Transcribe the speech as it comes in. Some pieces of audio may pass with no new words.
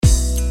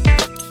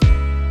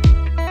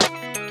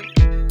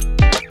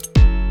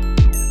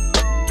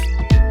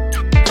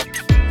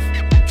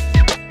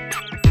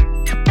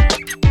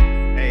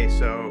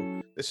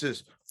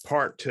This is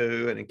part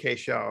two. And in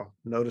case y'all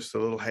noticed the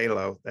little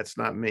halo, that's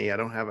not me. I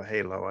don't have a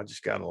halo. I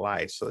just got a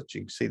light so that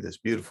you can see this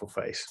beautiful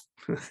face.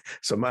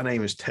 So my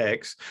name is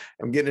Tex.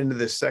 I'm getting into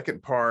this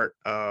second part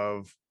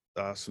of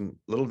some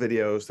little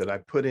videos that I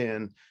put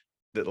in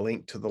that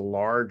link to the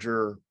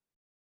larger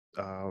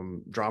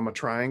drama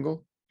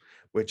triangle,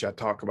 which I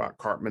talk about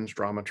Cartman's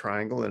drama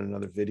triangle in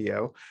another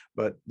video.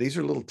 But these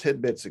are little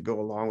tidbits that go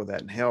along with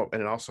that and help.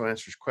 And it also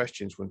answers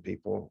questions when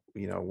people,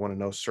 want to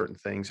know certain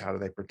things. How do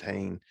they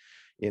pertain,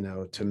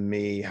 to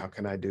me? How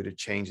can I do to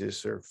change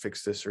this or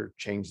fix this or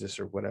change this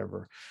or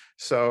whatever?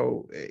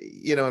 So,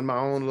 in my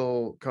own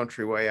little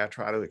country way, I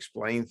try to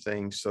explain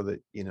things so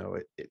that,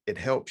 it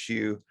helps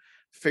you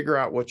figure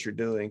out what you're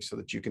doing so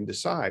that you can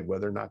decide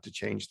whether or not to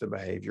change the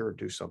behavior or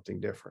do something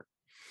different.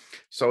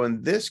 So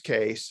in this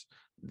case,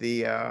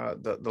 the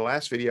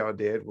last video I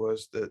did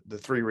was the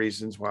three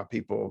reasons why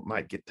people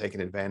might get taken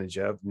advantage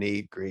of: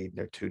 need, greed, and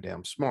they're too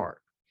damn smart.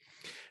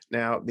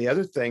 Now, the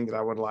other thing that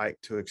I would like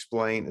to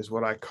explain is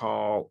what I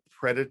call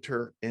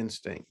predator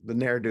instinct, the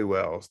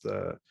ne'er-do-wells,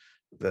 the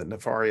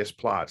nefarious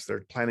plots.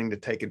 They're planning to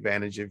take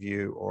advantage of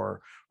you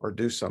or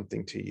do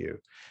something to you.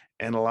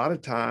 And a lot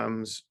of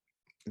times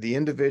the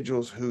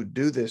individuals who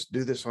do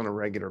this on a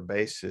regular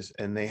basis,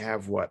 and they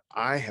have what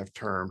I have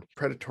termed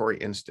predatory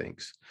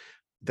instincts.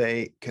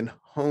 They can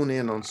hone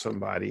in on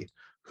somebody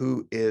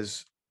who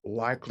is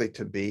likely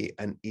to be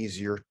an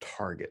easier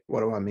target.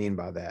 What do I mean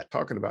by that?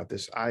 Talking about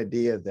this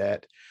idea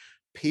that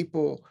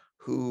people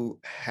who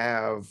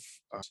have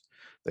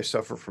they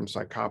suffer from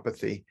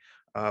psychopathy,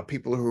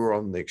 people who are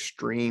on the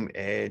extreme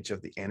edge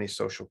of the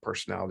antisocial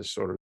personality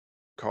disorder,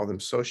 call them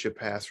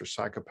sociopaths or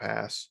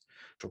psychopaths,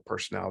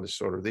 personality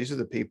disorder. These are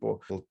the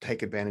people who will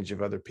take advantage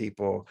of other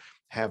people,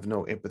 have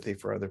no empathy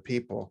for other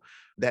people.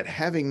 That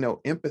having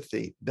no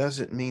empathy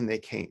doesn't mean they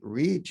can't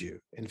read you.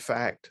 In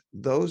fact,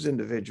 those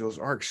individuals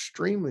are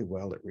extremely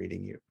well at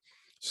reading you.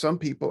 Some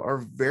people are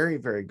very,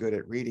 very good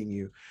at reading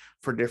you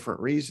for different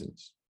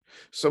reasons.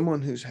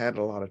 Someone who's had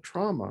a lot of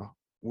trauma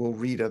will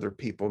read other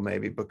people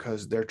maybe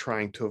because they're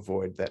trying to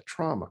avoid that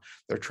trauma.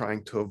 They're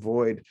trying to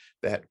avoid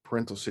that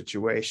parental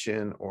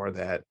situation or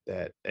that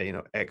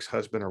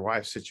ex-husband or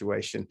wife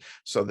situation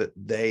so that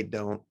they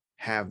don't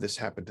have this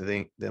happen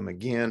to them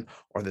again,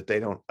 or that they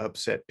don't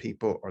upset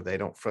people or they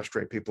don't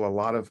frustrate people. A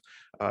lot of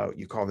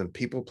you call them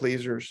people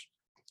pleasers.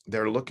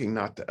 They're looking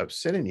not to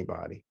upset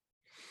anybody.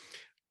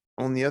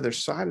 On the other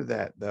side of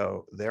that,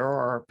 though, there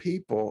are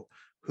people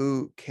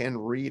who can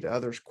read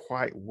others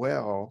quite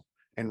well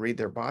and read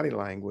their body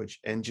language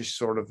and just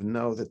sort of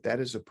know that that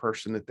is a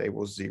person that they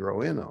will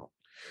zero in on.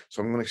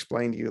 So I'm going to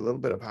explain to you a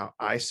little bit of how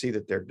I see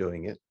that they're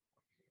doing it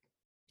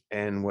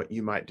and what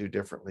you might do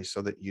differently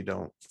so that you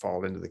don't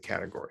fall into the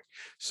category.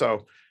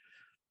 So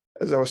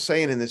as I was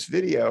saying in this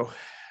video,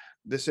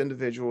 this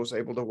individual was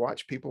able to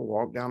watch people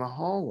walk down a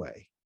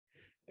hallway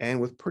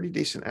and with pretty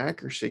decent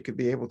accuracy could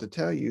be able to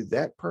tell you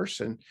that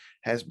person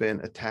has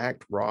been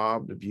attacked,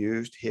 robbed,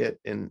 abused, hit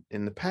in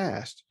the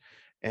past.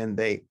 And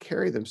they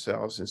carry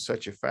themselves in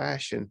such a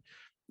fashion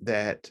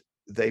that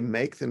they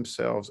make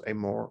themselves a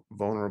more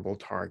vulnerable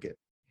target.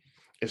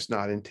 It's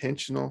not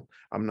intentional.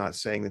 I'm not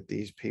saying that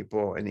these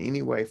people in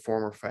any way,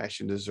 form, or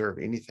fashion deserve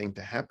anything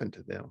to happen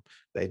to them.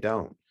 They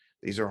don't.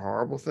 These are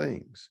horrible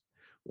things.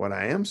 What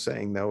I am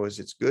saying, though, is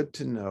it's good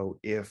to know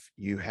if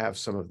you have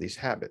some of these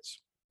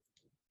habits.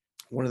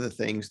 One of the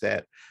things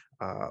that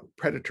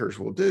predators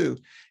will do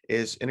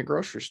is in a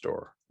grocery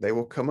store, they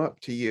will come up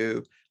to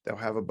you, they'll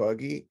have a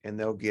buggy, and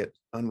they'll get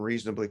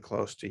unreasonably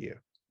close to you.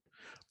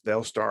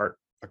 They'll start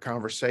a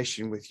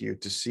conversation with you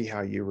to see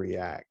how you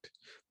react.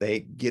 They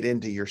get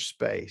into your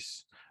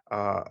space.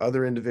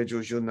 Other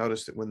individuals, you'll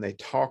notice that when they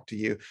talk to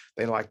you,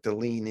 they like to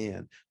lean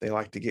in. They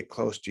like to get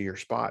close to your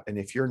spot. And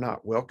if you're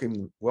not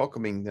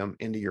welcoming them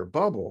into your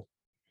bubble,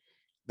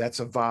 that's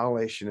a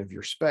violation of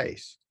your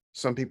space.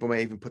 Some people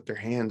may even put their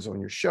hands on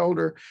your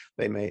shoulder.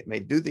 They may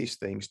do these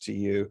things to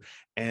you.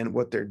 And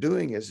what they're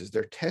doing is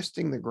they're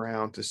testing the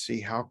ground to see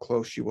how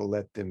close you will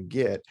let them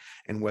get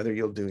and whether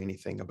you'll do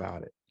anything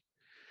about it.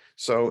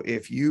 So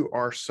if you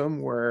are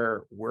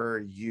somewhere where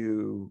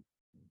you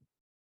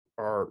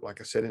are,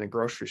 like I said, in a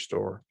grocery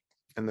store,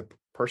 and the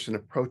person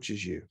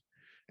approaches you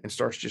and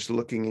starts just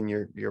looking in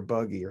your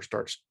buggy or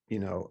starts,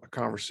 a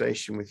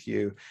conversation with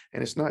you,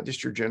 and it's not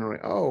just your general,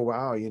 oh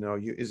wow,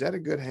 you is that a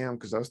good ham?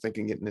 Because I was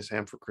thinking getting this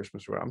ham for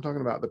Christmas. Or I'm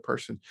talking about the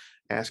person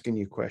asking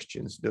you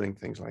questions, doing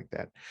things like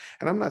that.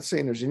 And I'm not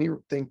saying there's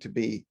anything to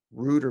be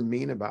rude or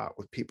mean about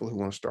with people who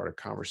want to start a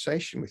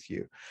conversation with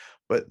you,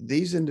 but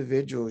these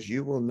individuals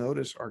you will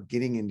notice are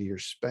getting into your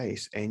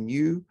space, and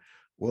you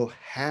will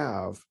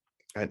have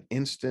an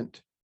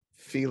instant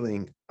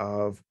feeling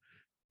of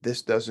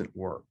this doesn't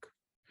work.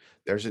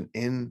 There's an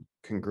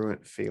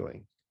incongruent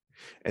feeling.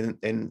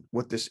 And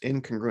what this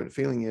incongruent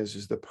feeling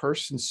is the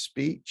person's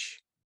speech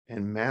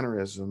and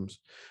mannerisms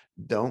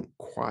don't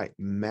quite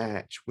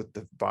match with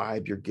the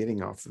vibe you're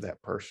getting off of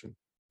that person.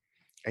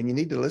 And you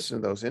need to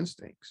listen to those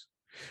instincts.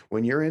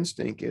 When your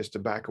instinct is to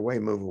back away,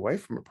 move away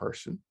from a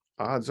person,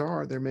 odds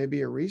are there may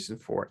be a reason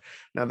for it.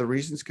 Now, the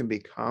reasons can be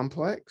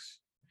complex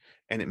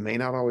And it may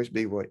not always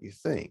be what you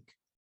think.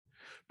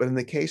 But in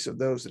the case of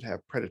those that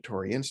have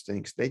predatory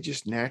instincts, they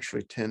just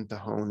naturally tend to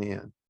hone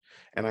in.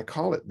 And I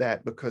call it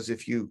that because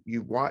if you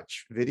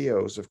watch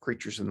videos of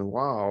creatures in the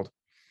wild,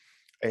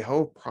 a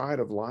whole pride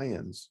of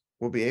lions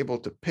will be able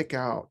to pick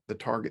out the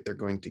target they're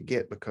going to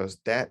get because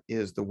that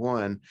is the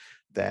one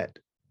that,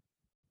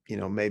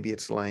 maybe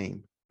it's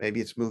lame,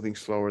 maybe it's moving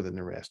slower than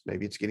the rest,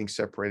 maybe it's getting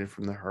separated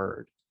from the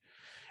herd,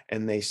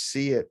 and they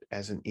see it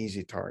as an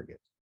easy target.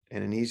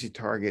 And an easy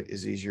target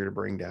is easier to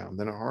bring down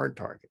than a hard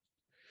target.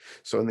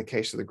 So in the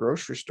case of the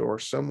grocery store,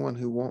 someone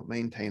who won't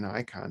maintain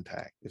eye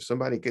contact, if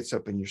somebody gets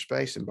up in your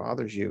space and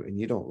bothers you and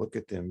you don't look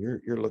at them,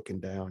 you're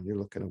looking down, you're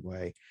looking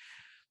away,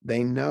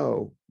 they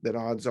know that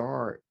odds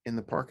are in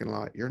the parking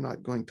lot, you're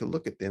not going to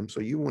look at them.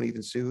 So you won't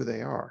even see who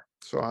they are.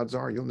 So odds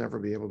are you'll never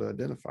be able to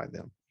identify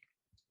them.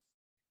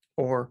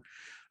 Or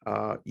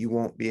you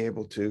won't be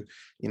able to,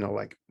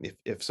 like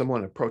if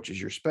someone approaches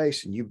your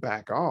space and you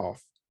back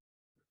off,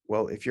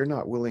 well, if you're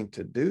not willing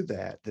to do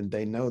that, then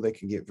they know they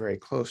can get very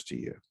close to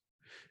you.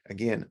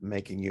 Again,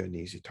 making you an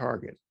easy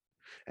target.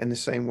 And the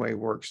same way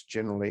works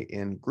generally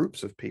in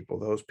groups of people,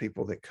 those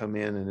people that come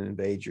in and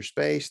invade your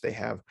space,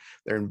 they're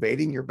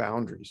invading your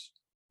boundaries.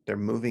 They're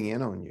moving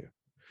in on you.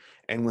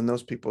 And when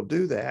those people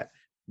do that,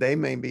 they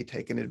may be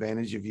taking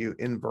advantage of you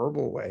in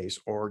verbal ways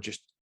or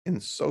just in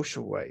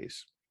social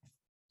ways.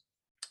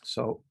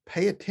 So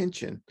pay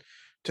attention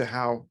to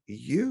how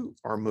you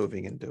are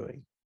moving and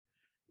doing.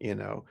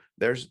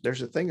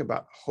 There's a thing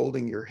about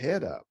holding your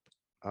head up,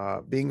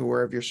 being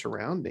aware of your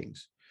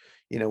surroundings.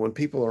 When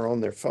people are on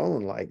their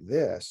phone like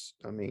this,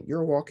 I mean,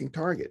 you're a walking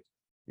target.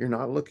 You're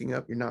not looking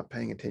up, you're not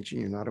paying attention,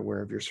 you're not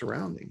aware of your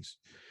surroundings.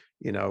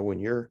 When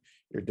you're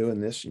doing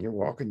this and you're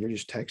walking, you're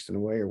just texting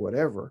away or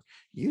whatever,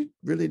 you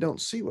really don't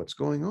see what's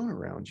going on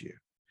around you.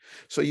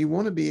 So you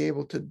want to be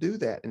able to do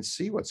that and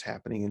see what's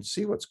happening and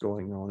see what's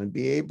going on and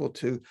be able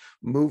to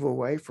move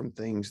away from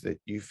things that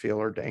you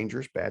feel are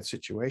dangerous, bad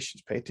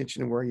situations. Pay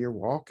attention to where you're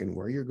walking,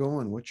 where you're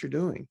going, what you're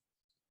doing.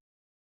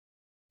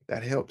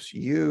 That helps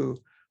you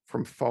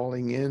from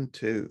falling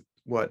into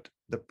what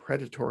the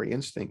predatory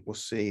instinct will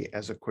see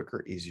as a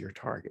quicker, easier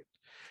target.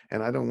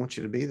 And I don't want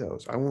you to be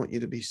those. I want you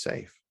to be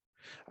safe.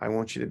 I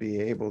want you to be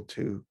able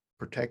to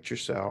protect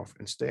yourself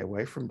and stay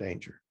away from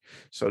danger.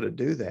 So to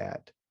do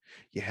that,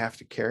 you have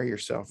to carry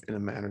yourself in a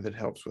manner that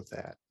helps with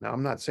that. Now,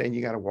 I'm not saying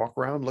you got to walk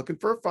around looking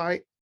for a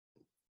fight.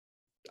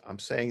 I'm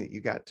saying that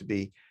you got to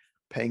be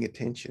paying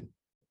attention,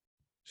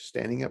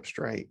 standing up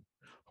straight,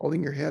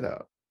 holding your head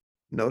up,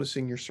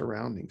 noticing your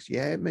surroundings.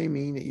 Yeah, it may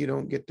mean that you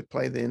don't get to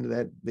play the end of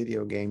that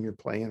video game you're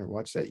playing or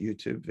watch that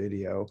YouTube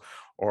video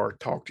or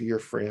talk to your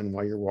friend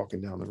while you're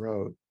walking down the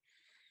road.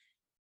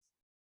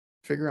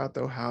 Figure out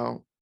though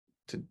how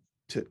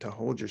to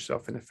hold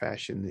yourself in a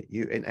fashion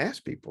that and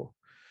ask people,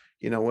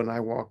 when I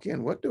walk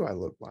in, what do I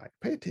look like?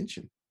 Pay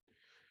attention,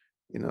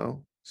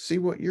 see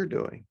what you're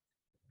doing.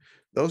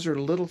 Those are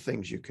little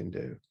things you can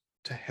do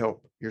to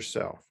help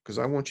yourself because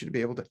I want you to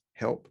be able to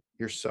help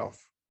yourself.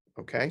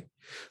 Okay.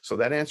 So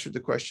that answered the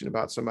question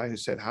about somebody who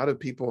said, how do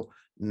people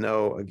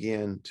know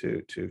again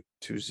to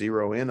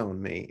zero in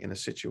on me in a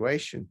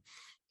situation?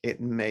 It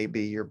may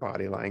be your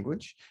body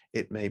language.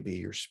 It may be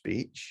your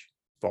speech,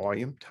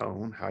 volume,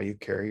 tone, how you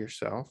carry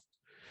yourself.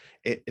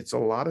 It's a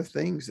lot of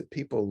things that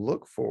people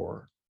look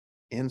for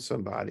in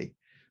somebody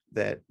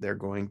that they're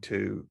going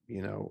to,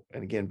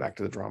 and again, back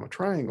to the drama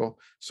triangle,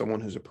 someone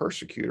who's a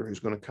persecutor who's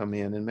going to come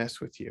in and mess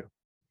with you,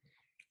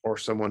 or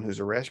someone who's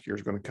a rescuer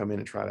is going to come in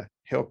and try to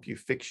help you,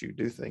 fix you,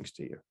 do things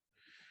to you.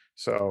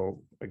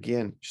 So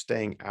again,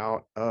 staying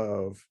out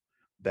of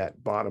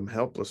that bottom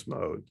helpless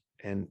mode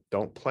and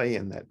don't play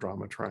in that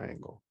drama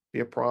triangle. Be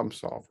a problem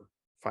solver,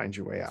 find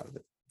your way out of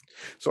it.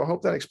 So I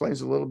hope that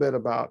explains a little bit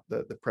about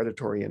the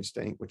predatory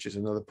instinct, which is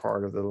another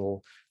part of the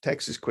little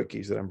Texas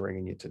quickies that I'm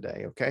bringing you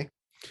today. Okay.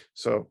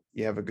 So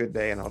you have a good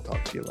day and I'll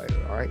talk to you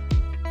later. All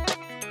right.